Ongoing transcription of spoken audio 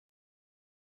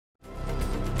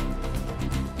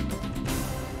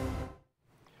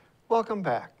Welcome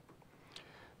back.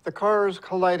 The cars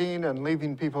colliding and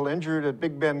leaving people injured at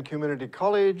Big Bend Community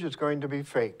College is going to be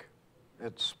fake.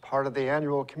 It's part of the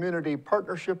annual Community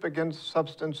Partnership Against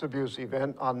Substance Abuse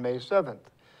event on May 7th.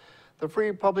 The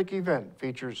free public event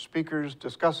features speakers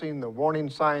discussing the warning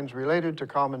signs related to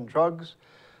common drugs,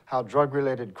 how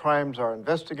drug-related crimes are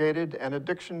investigated, and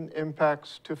addiction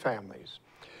impacts to families.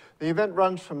 The event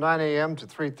runs from 9 a.m. to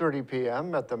 3:30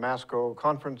 p.m. at the Masco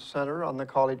Conference Center on the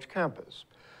college campus.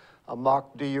 A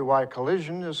mock DUI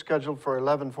collision is scheduled for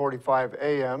 11:45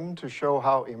 a.m. to show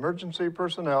how emergency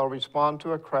personnel respond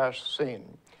to a crash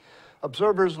scene.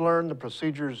 Observers learn the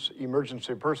procedures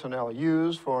emergency personnel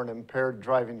use for an impaired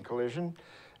driving collision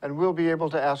and will be able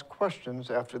to ask questions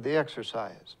after the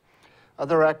exercise.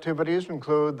 Other activities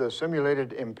include the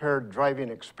simulated impaired driving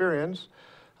experience,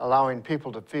 allowing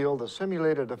people to feel the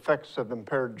simulated effects of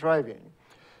impaired driving.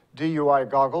 DUI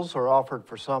goggles are offered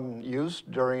for some use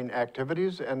during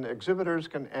activities, and exhibitors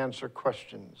can answer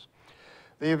questions.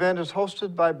 The event is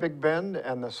hosted by Big Bend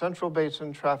and the Central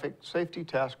Basin Traffic Safety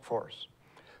Task Force.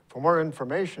 For more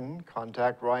information,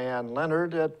 contact Ryan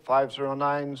Leonard at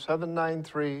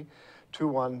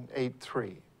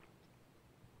 509-793-2183.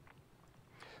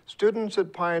 Students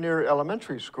at Pioneer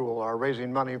Elementary School are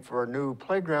raising money for new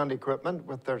playground equipment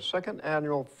with their second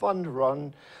annual fund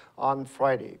run on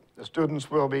Friday. The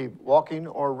students will be walking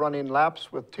or running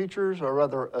laps with teachers or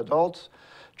other adults,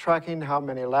 tracking how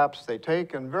many laps they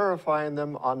take and verifying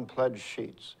them on pledge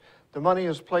sheets. The money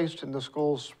is placed in the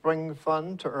school's spring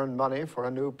fund to earn money for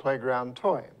a new playground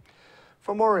toy.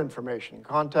 For more information,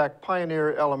 contact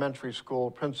Pioneer Elementary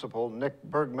School Principal Nick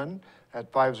Bergman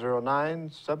at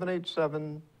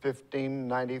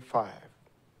 509-787-1595.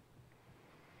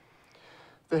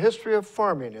 The history of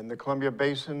farming in the Columbia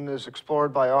Basin is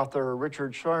explored by author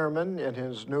Richard Scheuerman in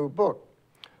his new book.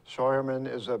 Scheuerman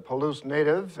is a Palouse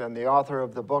native and the author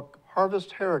of the book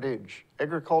Harvest Heritage,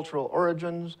 Agricultural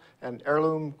Origins and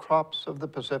Heirloom Crops of the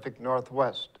Pacific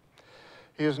Northwest.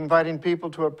 He is inviting people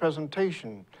to a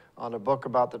presentation on a book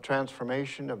about the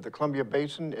transformation of the Columbia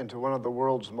Basin into one of the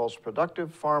world's most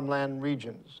productive farmland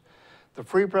regions. The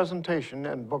free presentation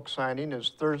and book signing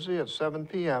is Thursday at 7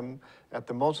 p.m. at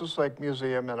the Moses Lake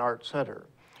Museum and Art Center.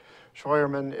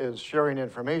 Scheuerman is sharing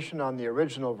information on the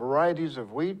original varieties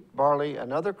of wheat, barley,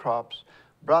 and other crops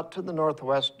brought to the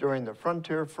Northwest during the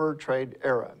frontier fur trade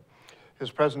era. His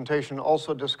presentation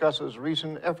also discusses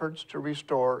recent efforts to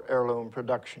restore heirloom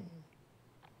production.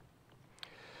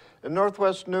 In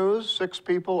Northwest news, 6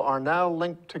 people are now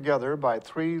linked together by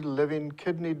 3 living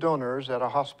kidney donors at a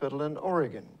hospital in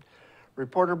Oregon.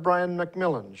 Reporter Brian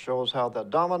McMillan shows how the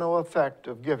domino effect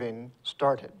of giving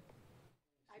started.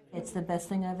 It's the best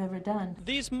thing I've ever done.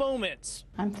 These moments.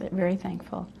 I'm very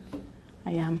thankful.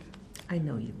 I am. I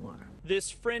know you are. This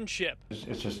friendship.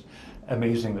 It's just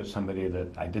amazing that somebody that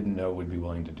I didn't know would be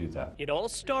willing to do that. It all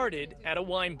started at a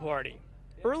wine party.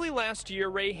 Early last year,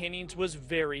 Ray Hennings was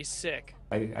very sick.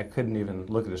 I couldn't even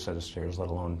look at a set of stairs, let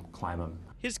alone climb them.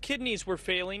 His kidneys were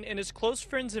failing, and his close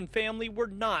friends and family were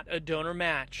not a donor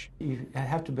match. You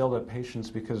have to build up patience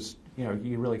because,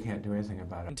 you really can't do anything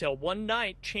about it. Until one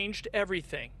night changed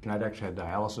everything. And I'd actually had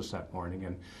dialysis that morning,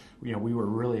 and, we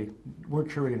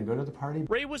weren't sure we were going to go to the party.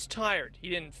 Ray was tired. He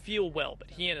didn't feel well, but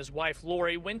he and his wife,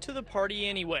 Lori, went to the party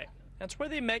anyway. That's where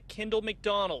they met Kendall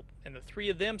McDonald, and the 3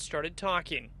 of them started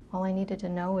talking. All I needed to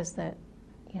know was that,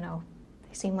 they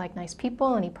seemed like nice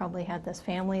people, and he probably had this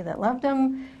family that loved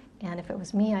him, and if it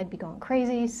was me, I'd be going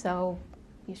crazy, so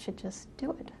you should just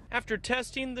do it. After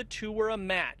testing, the 2 were a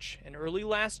match, and early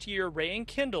last year, Ray and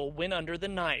Kendall went under the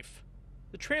knife.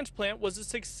 The transplant was a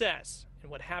success, and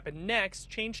what happened next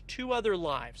changed 2 other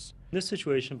lives. In this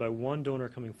situation, by one donor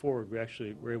coming forward, we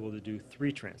actually were able to do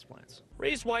 3 transplants.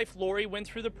 Ray's wife, Lori, went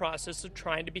through the process of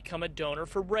trying to become a donor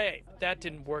for Ray. That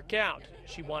didn't work out.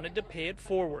 She wanted to pay it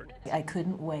forward. I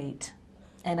couldn't wait,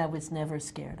 and I was never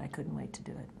scared. I couldn't wait to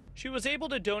do it. She was able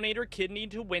to donate her kidney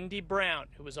to Wendy Brown,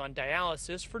 who was on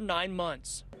dialysis for 9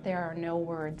 months. There are no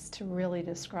words to really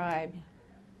describe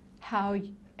how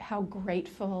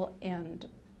grateful and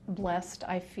blessed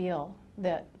I feel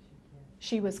that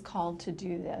she was called to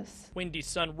do this. Wendy's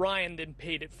son Ryan then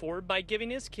paid it forward by giving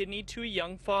his kidney to a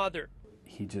young father.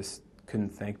 He just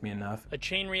couldn't thank me enough. A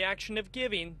chain reaction of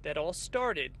giving that all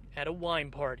started at a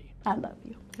wine party. I love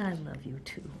you. I love you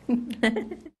too.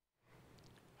 And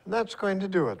that's going to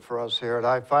do it for us here at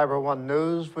iFIBER 1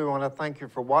 News. We want to thank you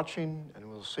for watching, and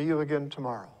we'll see you again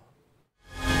tomorrow.